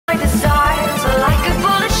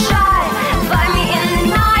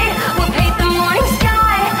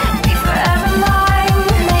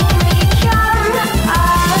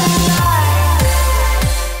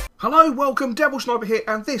Hello, welcome, Devil Sniper here,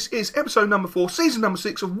 and this is episode number 4, season number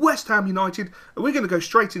 6 of West Ham United, and we're going to go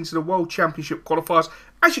straight into the World Championship qualifiers.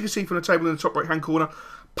 As you can see from the table in the top right hand corner,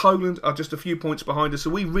 Poland are just a few points behind us, so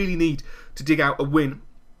we really need to dig out a win,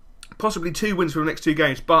 possibly 2 wins for the next 2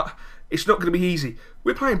 games, but it's not going to be easy.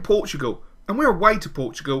 We're playing Portugal, and we're away to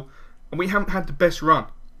Portugal, and we haven't had the best run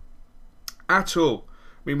at all.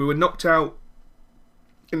 I mean, we were knocked out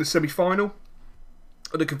in the semi-final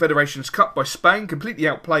of the Confederations Cup by Spain, completely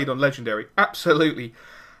outplayed on Legendary, absolutely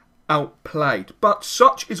outplayed. But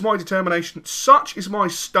such is my determination, such is my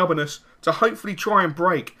stubbornness to hopefully try and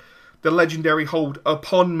break the Legendary hold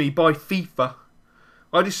upon me by FIFA.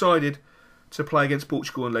 I decided to play against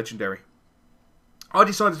Portugal on Legendary.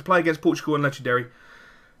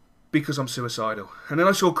 Because I'm suicidal. And then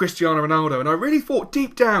I saw Cristiano Ronaldo, and I really thought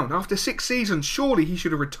deep down, after 6 seasons, surely he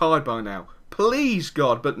should have retired by now. Please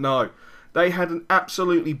God, but no. They had an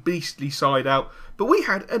absolutely beastly side out, but we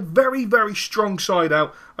had a very, very strong side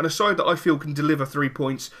out, and a side that I feel can deliver 3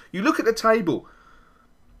 points. You look at the table,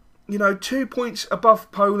 you know, 2 points above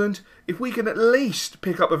Poland. If we can at least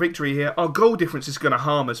pick up a victory here, our goal difference is going to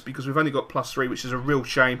harm us because we've only got +3, which is a real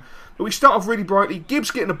shame. But we start off really brightly.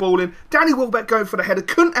 Gibbs getting the ball in. Danny Welbeck going for the header.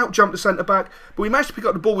 Couldn't out-jump the centre-back, but we managed to pick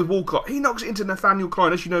up the ball with Walcott. He knocks it into Nathaniel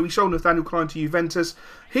Klein. As you know, we sold Nathaniel Klein to Juventus.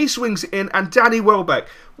 He swings it in, and Danny Welbeck,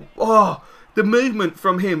 oh, the movement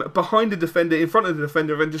from him behind the defender, in front of the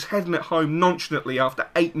defender, and just heading it home nonchalantly after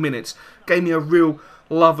 8 minutes gave me a real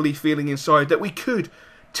lovely feeling inside that we could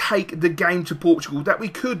take the game to Portugal, that we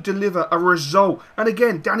could deliver a result. And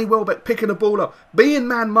again, Danny Welbeck picking the ball up, being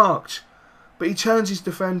man-marked, but he turns his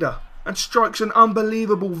defender and strikes an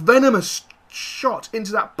unbelievable, venomous shot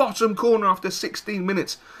into that bottom corner after 16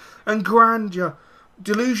 minutes. And grandeur,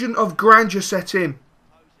 delusion of grandeur set in.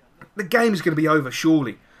 The game is going to be over,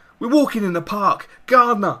 surely. We're walking in the park.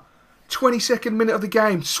 Gardner, 22nd minute of the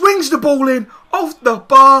game, swings the ball in, off the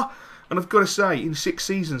bar. And I've got to say, in 6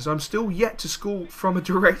 seasons, I'm still yet to score from a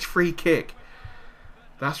direct free kick.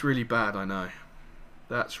 That's really bad, I know.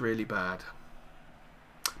 That's really bad.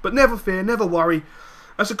 But never fear, never worry.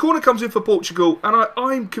 As the corner comes in for Portugal, and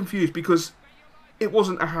I'm confused because it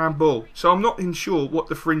wasn't a handball. So I'm not sure what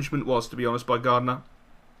the infringement was, to be honest, by Gardner.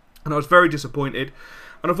 And I was very disappointed.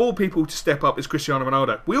 And of all people to step up is Cristiano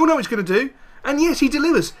Ronaldo. We all know what he's going to do. And yes, he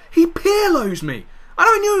delivers. He Pirlo's me. And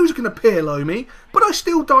I knew he was going to Pirlo me, but I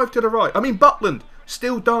still dived to the right. I mean, Butland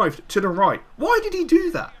still dived to the right. Why did he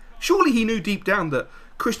do that? Surely he knew deep down that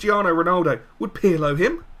Cristiano Ronaldo would Pirlo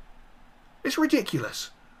him. It's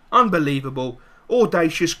ridiculous. Unbelievable.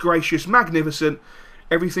 Audacious, gracious, magnificent.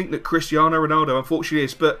 Everything that Cristiano Ronaldo unfortunately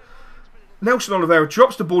is. But Nelson Oliveira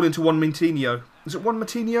drops the ball into Juan Matinho. Is it Juan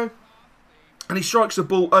Matinho? And he strikes the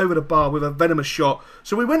ball over the bar with a venomous shot.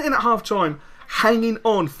 So we went in at half-time hanging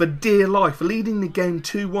on for dear life, leading the game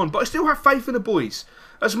 2-1. But I still have faith in the boys.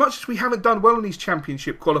 As much as we haven't done well in these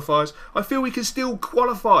championship qualifiers, I feel we can still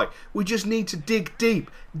qualify. We just need to dig deep,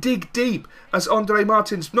 as Andre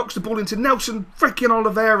Martins knocks the ball into Nelson freaking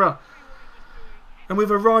Oliveira. And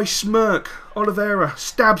with a wry smirk, Oliveira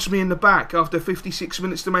stabs me in the back after 56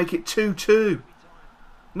 minutes to make it 2-2.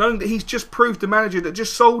 Knowing that he's just proved the manager that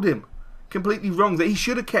just sold him completely wrong, that he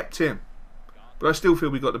should have kept him. But I still feel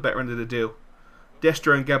we got the better end of the deal.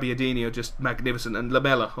 Destro and Gabbiadini are just magnificent, and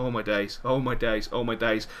Lamella, oh my days, oh my days, oh my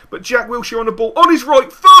days. But Jack Wilshere on the ball, on his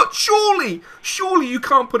right foot, surely you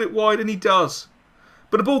can't put it wide, and he does.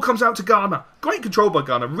 But the ball comes out to Gardner, great control by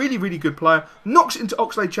Gardner, really, really good player, knocks it into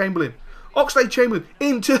Oxlade-Chamberlain. Oxlade-Chamberlain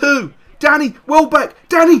into who? Danny Welbeck,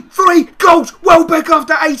 Danny, 3 goals, Welbeck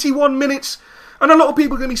after 81 minutes. And a lot of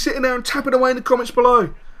people are going to be sitting there and tapping away in the comments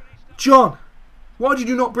below. John, why did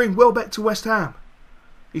you not bring Welbeck to West Ham?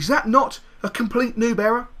 Is that not a complete noob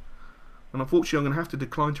error? And unfortunately I'm going to have to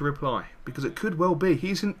decline to reply, because it could well be.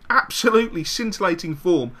 He's in absolutely scintillating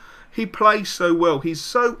form. He plays so well. He's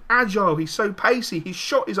so agile. He's so pacey. His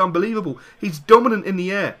shot is unbelievable. He's dominant in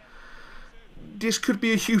the air. This could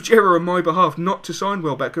be a huge error on my behalf not to sign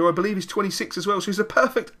Welbeck, who I believe is 26 as well, so he's a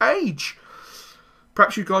perfect age.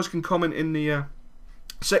 Perhaps you guys can comment in the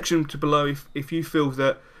section to below if you feel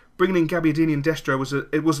that bringing in Gabbiadini and Destro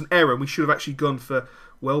was an error and we should have actually gone for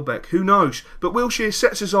Welbeck. Who knows? But Wilshere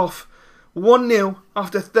sets us off 1-0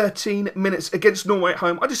 after 13 minutes against Norway at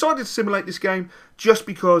home. I decided to simulate this game just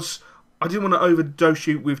because I didn't want to overdose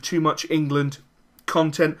you with too much England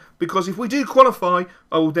content, because if we do qualify,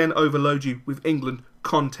 I will then overload you with England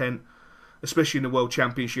content, especially in the World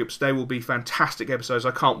Championships. They will be fantastic episodes.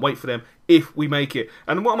 I can't wait for them if we make it.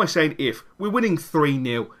 And what am I saying if? We're winning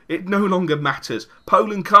 3-0. It no longer matters.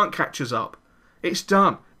 Poland can't catch us up. It's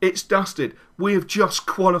done. It's dusted. We have just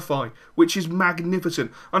qualified, which is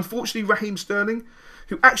magnificent. Unfortunately, Raheem Sterling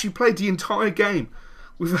who actually played the entire game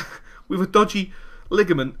with a dodgy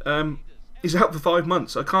ligament, is out for 5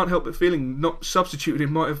 months. I can't help but feeling not substituting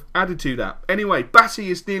him might have added to that. Anyway, Batty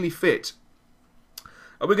is nearly fit.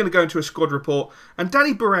 We're going to go into a squad report. And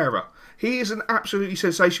Danny Barrera, he is an absolutely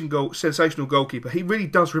sensational goalkeeper. He really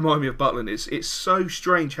does remind me of Butland. It's so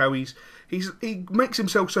strange how he makes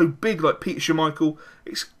himself so big like Peter Schmeichel.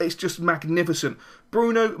 It's just magnificent.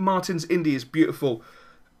 Bruno Martins Indy is beautiful.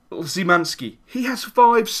 Zimanski, he has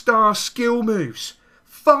 5-star skill moves.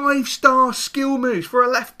 5-star skill moves for a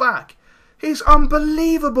left back. He's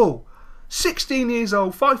unbelievable. 16 years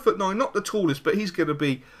old, 5'9", not the tallest, but he's going to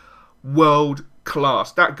be world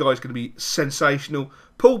class. That guy's going to be sensational.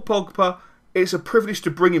 Paul Pogba, it's a privilege to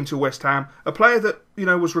bring him to West Ham. A player that, you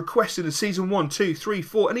know, was requested in season 1, 2, 3,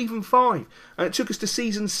 4 and even 5. And it took us to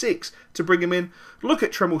season 6 to bring him in. Look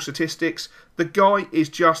at Tremble statistics. The guy is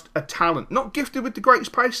just a talent. Not gifted with the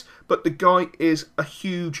greatest pace, but the guy is a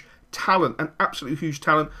huge talent. An absolute huge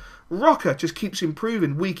talent. Rocker just keeps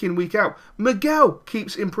improving week in, week out. Miguel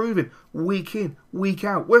keeps improving week in, week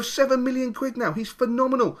out. Worth 7 million quid now. He's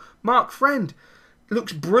phenomenal. Mark Friend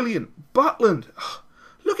looks brilliant. Butland,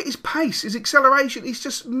 look at his pace, his acceleration. He's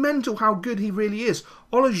just mental how good he really is.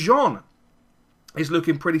 Ola Jean is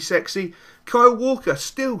looking pretty sexy. Kyle Walker,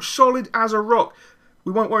 still solid as a rock.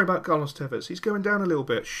 We won't worry about Carlos Tevez. He's going down a little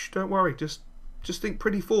bit. Shh, don't worry. Just think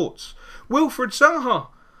pretty thoughts. Wilfred Zaha,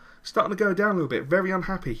 starting to go down a little bit. Very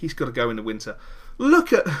unhappy. He's got to go in the winter.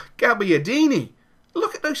 Look at Gabbiadini.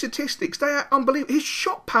 Look at those statistics. They are unbelievable. His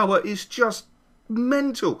shot power is just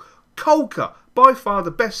mental. Kolka, by far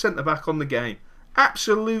the best centre-back on the game.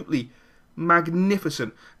 Absolutely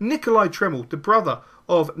magnificent. Nikolai Tremel, the brother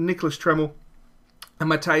of Nicholas Tremel and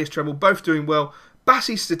Matthias Tremel, both doing well.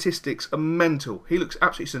 Bassi's statistics are mental. He looks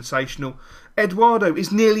absolutely sensational. Eduardo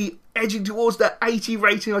is nearly edging towards that 80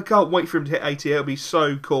 rating. I can't wait for him to hit 80. It'll be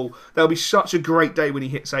so cool. That'll be such a great day when he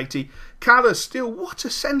hits 80. Callas, still, what a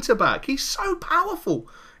centre-back. He's so powerful.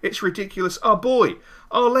 It's ridiculous. Our boy,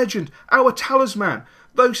 our legend, our talisman.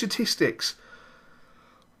 Those statistics.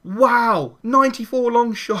 Wow. 94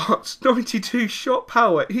 long shots, 92 shot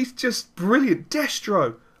power. He's just brilliant.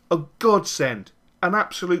 Destro, a godsend. An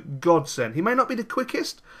absolute godsend. He may not be the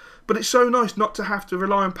quickest, but it's so nice not to have to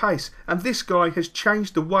rely on pace. And this guy has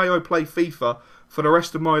changed the way I play FIFA for the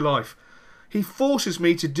rest of my life. He forces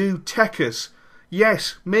me to do techers.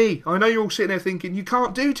 Yes, me. I know you're all sitting there thinking, you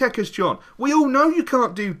can't do techers, John. We all know you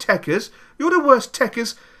can't do techers. You're the worst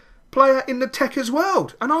techers player in the techers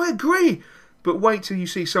world. And I agree. But wait till you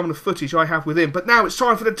see some of the footage I have with him. But now it's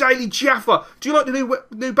time for the Daily Jaffa. Do you like the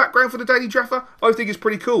new background for the Daily Jaffa? I think it's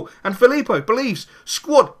pretty cool. And Filippo believes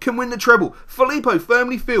squad can win the treble. Filippo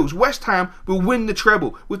firmly feels West Ham will win the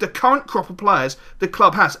treble with the current crop of players the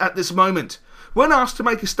club has at this moment. When asked to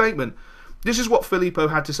make a statement, this is what Filippo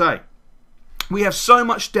had to say. We have so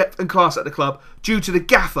much depth and class at the club due to the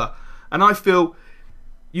gaffer. And I feel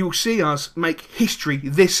you'll see us make history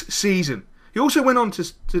this season. He also went on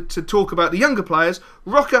to talk about the younger players.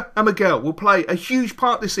 Rocker and Miguel will play a huge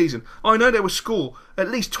part this season. I know they will score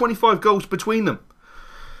at least 25 goals between them.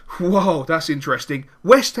 Whoa, that's interesting.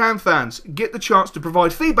 West Ham fans get the chance to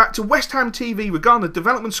provide feedback to West Ham TV regarding the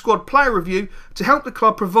development squad player review to help the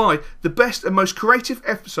club provide the best and most creative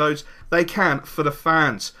episodes they can for the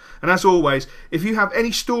fans. And as always, if you have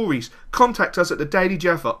any stories, contact us at the Daily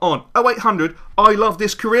Jaffa on 0800 I love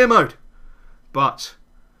this career mode. But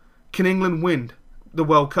can England win the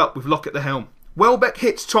World Cup with Locke at the helm? Welbeck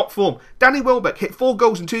hits top form. Danny Welbeck hit 4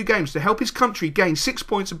 goals in 2 games to help his country gain 6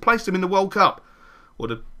 points and place them in the World Cup. Or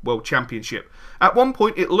the World Championship. At one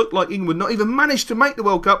point it looked like England not even managed to make the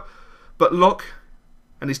World Cup, but Locke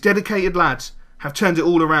and his dedicated lads have turned it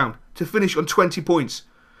all around to finish on 20 points.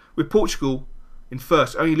 With Portugal in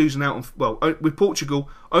first, only losing out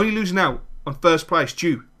on first place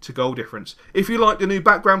due to goal difference. If you like the new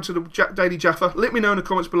background to the Daily Jaffa, let me know in the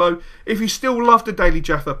comments below. If you still love the Daily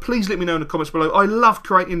Jaffa, please let me know in the comments below. I love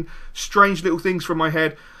creating strange little things from my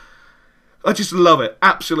head. I just love it.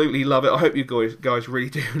 Absolutely love it. I hope you guys really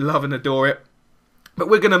do love and adore it. But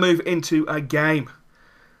we're going to move into a game.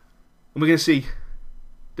 And we're going to see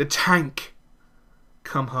the tank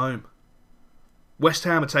come home. West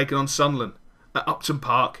Ham are taking on Sunderland at Upton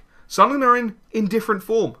Park. Sunderland are in different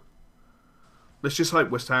form. Let's just hope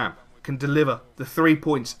West Ham can deliver the 3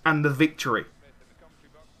 points and the victory.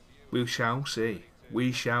 We shall see.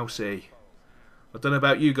 We shall see. I don't know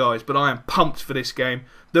about you guys, but I am pumped for this game.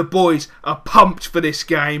 The boys are pumped for this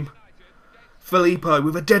game. Filippo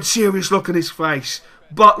with a dead serious look on his face.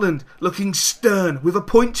 Butland looking stern with a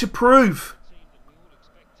point to prove.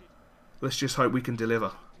 Let's just hope we can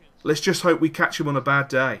deliver. Let's just hope we catch him on a bad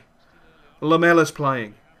day. Lamella's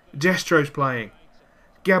playing. Destro's playing.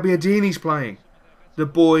 Gabbiadini's playing. The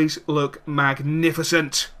boys look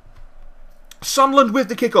magnificent. Sunderland with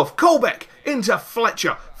the kickoff. Colbeck into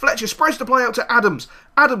Fletcher. Fletcher spreads the play out to Adams.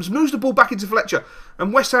 Adams moves the ball back into Fletcher.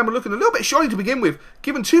 And West Ham are looking a little bit shoddy to begin with,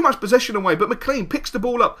 giving too much possession away. But McLean picks the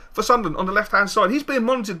ball up for Sunderland on the left-hand side. He's being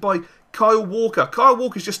monitored by Kyle Walker. Kyle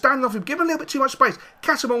Walker's just standing off him, giving a little bit too much space.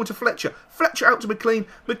 Catamol to Fletcher. Fletcher out to McLean.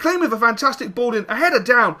 McLean with a fantastic ball in. A header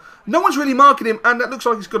down. No one's really marking him, and that looks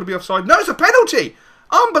like it's got to be offside. No, it's a penalty!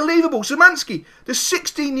 Unbelievable. Szymanski, the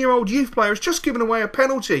 16-year-old youth player, has just given away a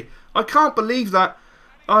penalty. I can't believe that.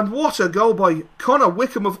 And what a goal by Connor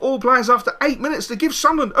Wickham of all players after 8 minutes to give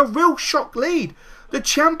Sunderland a real shock lead. The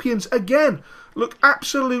champions again look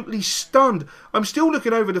absolutely stunned. I'm still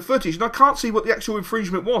looking over the footage and I can't see what the actual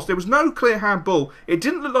infringement was. There was no clear handball. It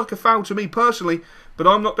didn't look like a foul to me personally, but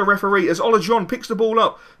I'm not the referee as Ola John picks the ball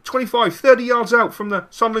up 25, 30 yards out from the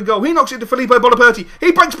Sunderland goal. He knocks it to Filippo Boniperti.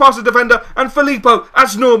 He breaks past the defender and Filippo,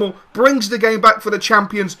 as normal, brings the game back for the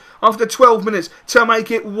champions after 12 minutes to make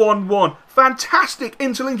it 1-1. Fantastic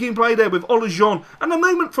interlinking play there with Ola John, and the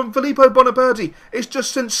movement from Filippo Boniperti is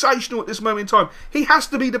just sensational at this moment in time. He has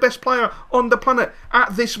to be the best player on the planet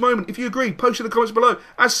at this moment. If you agree, post in the comments below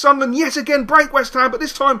as Sunderland yet again break West Ham, but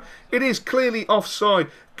this time it is clearly offside.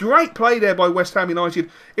 Great play there by West Ham United.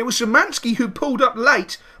 It was Szymanski who pulled up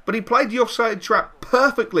late, but he played the offside trap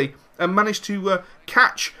perfectly and managed to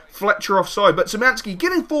catch Fletcher offside. But Szymanski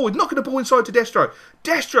getting forward, knocking the ball inside to Destro.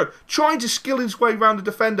 Destro trying to skill his way round the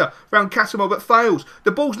defender, round Catamol, but fails.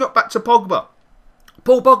 The ball's knocked back to Pogba.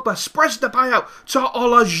 Paul Pogba spreads the play out to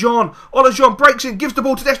Ola John. Ola John breaks in, gives the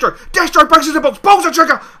ball to Destro. Destro breaks into the box, pulls the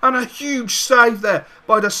trigger, and a huge save there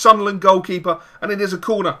by the Sunderland goalkeeper. And it is a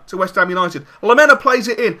corner to West Ham United. Lamela plays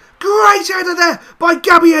it in. Great header there by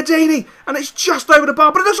Gabbiadini, and it's just over the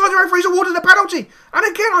bar. But it looks like the referee's awarded a penalty.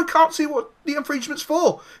 And again, I can't see what the infringement's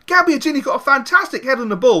for. Gabbiadini got a fantastic head on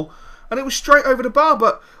the ball, and it was straight over the bar.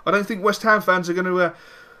 But I don't think West Ham fans are going to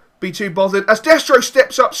be too bothered as Destro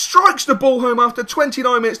steps up, strikes the ball home after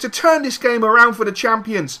 29 minutes to turn this game around for the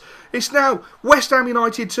champions. It's now West Ham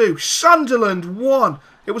United 2, Sunderland 1.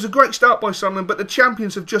 It was a great start by Sunderland, but the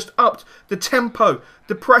champions have just upped the tempo,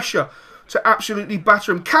 the pressure to absolutely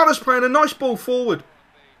batter him. Callas playing a nice ball forward,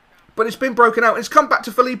 but it's been broken out. It's come back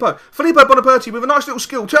to Filippo. Filippo Boniperti with a nice little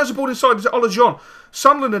skill. Turns the ball inside to Ola John.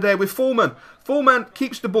 Sunderland are there with Foreman. Foreman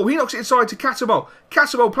keeps the ball. He knocks it inside to Catamol.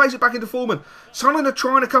 Catamol plays it back into Foreman. Sunderland are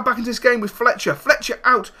trying to come back into this game with Fletcher. Fletcher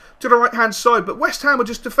out to the right-hand side. But West Ham are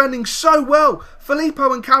just defending so well.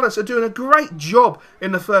 Filippo and Callas are doing a great job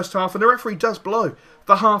in the first half. And the referee does blow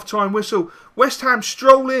the half-time whistle. West Ham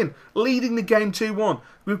stroll in, leading the game 2-1.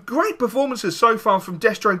 With great performances so far from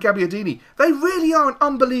Destro and Gabbiadini. They really are an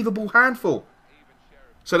unbelievable handful.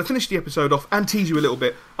 So to finish the episode off and tease you a little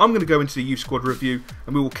bit, I'm going to go into the youth squad review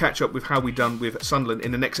and we will catch up with how we done with Sunderland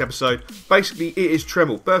in the next episode. Basically, it is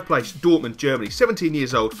Tremmel, birthplace Dortmund, Germany, 17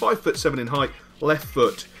 years old, 5'7" in height, left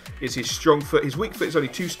foot is his strong foot. His weak foot is only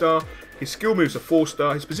 2-star. His skill moves are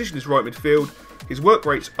 4-star. His position is right midfield. His work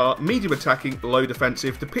rates are medium attacking, low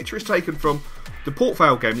defensive. The picture is taken from the Port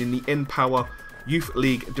Vale game in the N-Power Youth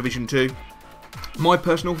League Division 2. My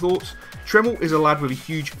personal thoughts, Tremmel is a lad with a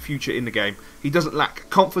huge future in the game. He doesn't lack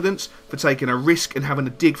confidence for taking a risk and having a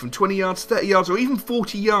dig from 20 yards, 30 yards or even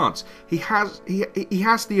 40 yards. He has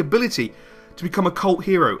the ability to become a cult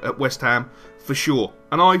hero at West Ham for sure.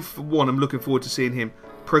 And I, for one, am looking forward to seeing him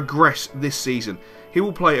progress this season. He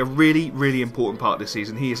will play a really, really important part this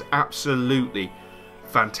season. He is absolutely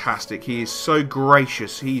fantastic. He is so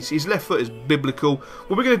gracious. His left foot is biblical.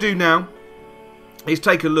 What we're going to do now is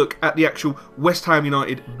take a look at the actual West Ham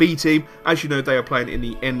United B team. As you know, they are playing in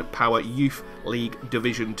the N-Power Youth League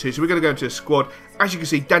Division 2. So we're going to go into a squad. As you can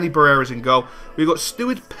see, Danny Barrera's in goal. We've got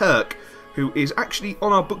Stuart Perk, who is actually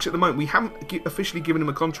on our books at the moment. We haven't officially given him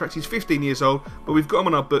a contract. He's 15 years old, but we've got him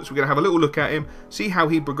on our books. We're going to have a little look at him, see how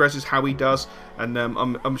he progresses, how he does, and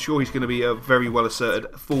I'm sure he's going to be a very well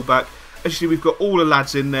asserted fullback. As you see, we've got all the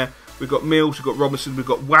lads in there. We've got Mills, we've got Robinson, we've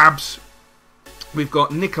got Wabs, we've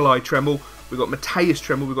got Nikolai Tremmel, we've got Matthias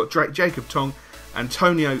Tremmel, we've got Jacob Tong,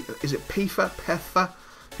 Antonio, is it Peffer,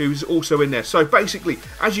 who's also in there. So basically,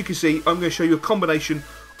 as you can see, I'm going to show you a combination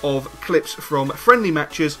of clips from friendly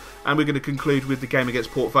matches, and we're going to conclude with the game against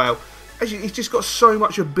Port Vale. He's just got so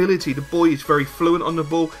much ability. The boy is very fluent on the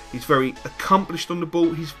ball, he's very accomplished on the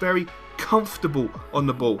ball, he's very comfortable on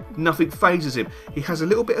the ball. Nothing phases him. He has a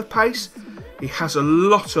little bit of pace, He has a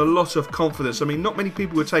lot of confidence. I mean, not many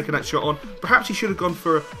people were taking that shot on. Perhaps he should have gone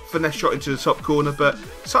for a finesse shot into the top corner, but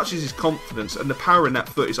such is his confidence, and the power in that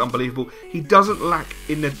foot is unbelievable. He doesn't lack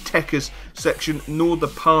in the techers section, nor the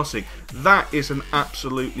passing. That is an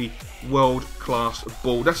absolutely world-class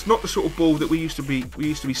ball. That's not the sort of ball that we used to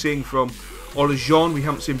be seeing from Olajon. We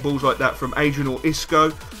haven't seen balls like that from Adrian or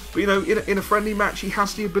Isco. But you know, in a friendly match, he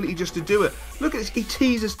has the ability just to do it. Look at this, he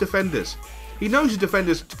teases defenders. He knows the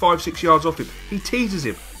defender's 5-6 yards off him. He teases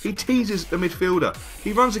him. He teases the midfielder.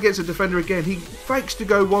 He runs against the defender again. He fakes to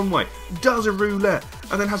go one way, does a roulette,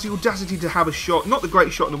 and then has the audacity to have a shot. Not the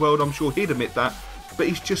greatest shot in the world, I'm sure he'd admit that, but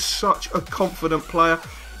he's just such a confident player.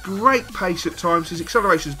 Great pace at times. His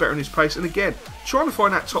acceleration is better than his pace. And again, trying to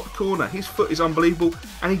find that top corner. His foot is unbelievable,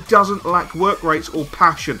 and he doesn't lack work rates or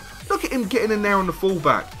passion. Look at him getting in there on the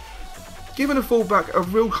fullback, giving the fullback a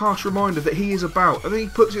real harsh reminder that he is about, and then he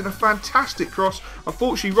puts in a fantastic cross.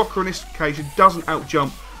 Unfortunately, Rocker on this occasion doesn't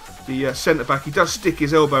outjump the centre-back. He does stick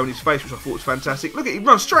his elbow in his face, which I thought was fantastic. Look at him, he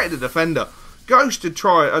runs straight at the defender. Goes to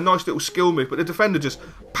try a nice little skill move, but the defender just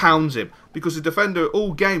pounds him, because the defender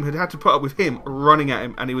all game had to put up with him running at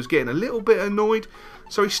him, and he was getting a little bit annoyed,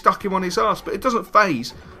 so he stuck him on his arse. But it doesn't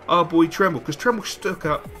faze our boy Tremble, because Tremble stood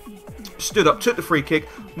up, took the free kick.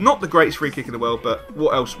 Not the greatest free kick in the world, but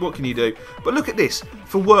what else? What can you do? But look at this.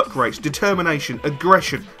 For work rates, determination,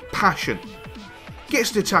 aggression, passion.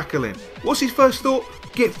 Gets the tackle in. What's his first thought?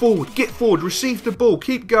 Get forward, receive the ball,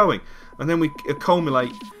 keep going. And then we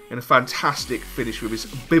culminate in a fantastic finish with his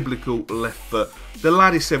biblical left foot. The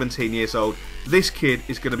lad is 17 years old. This kid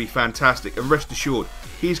is going to be fantastic, and rest assured,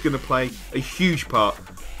 he's going to play a huge part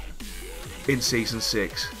in Season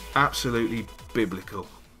 6. Absolutely biblical.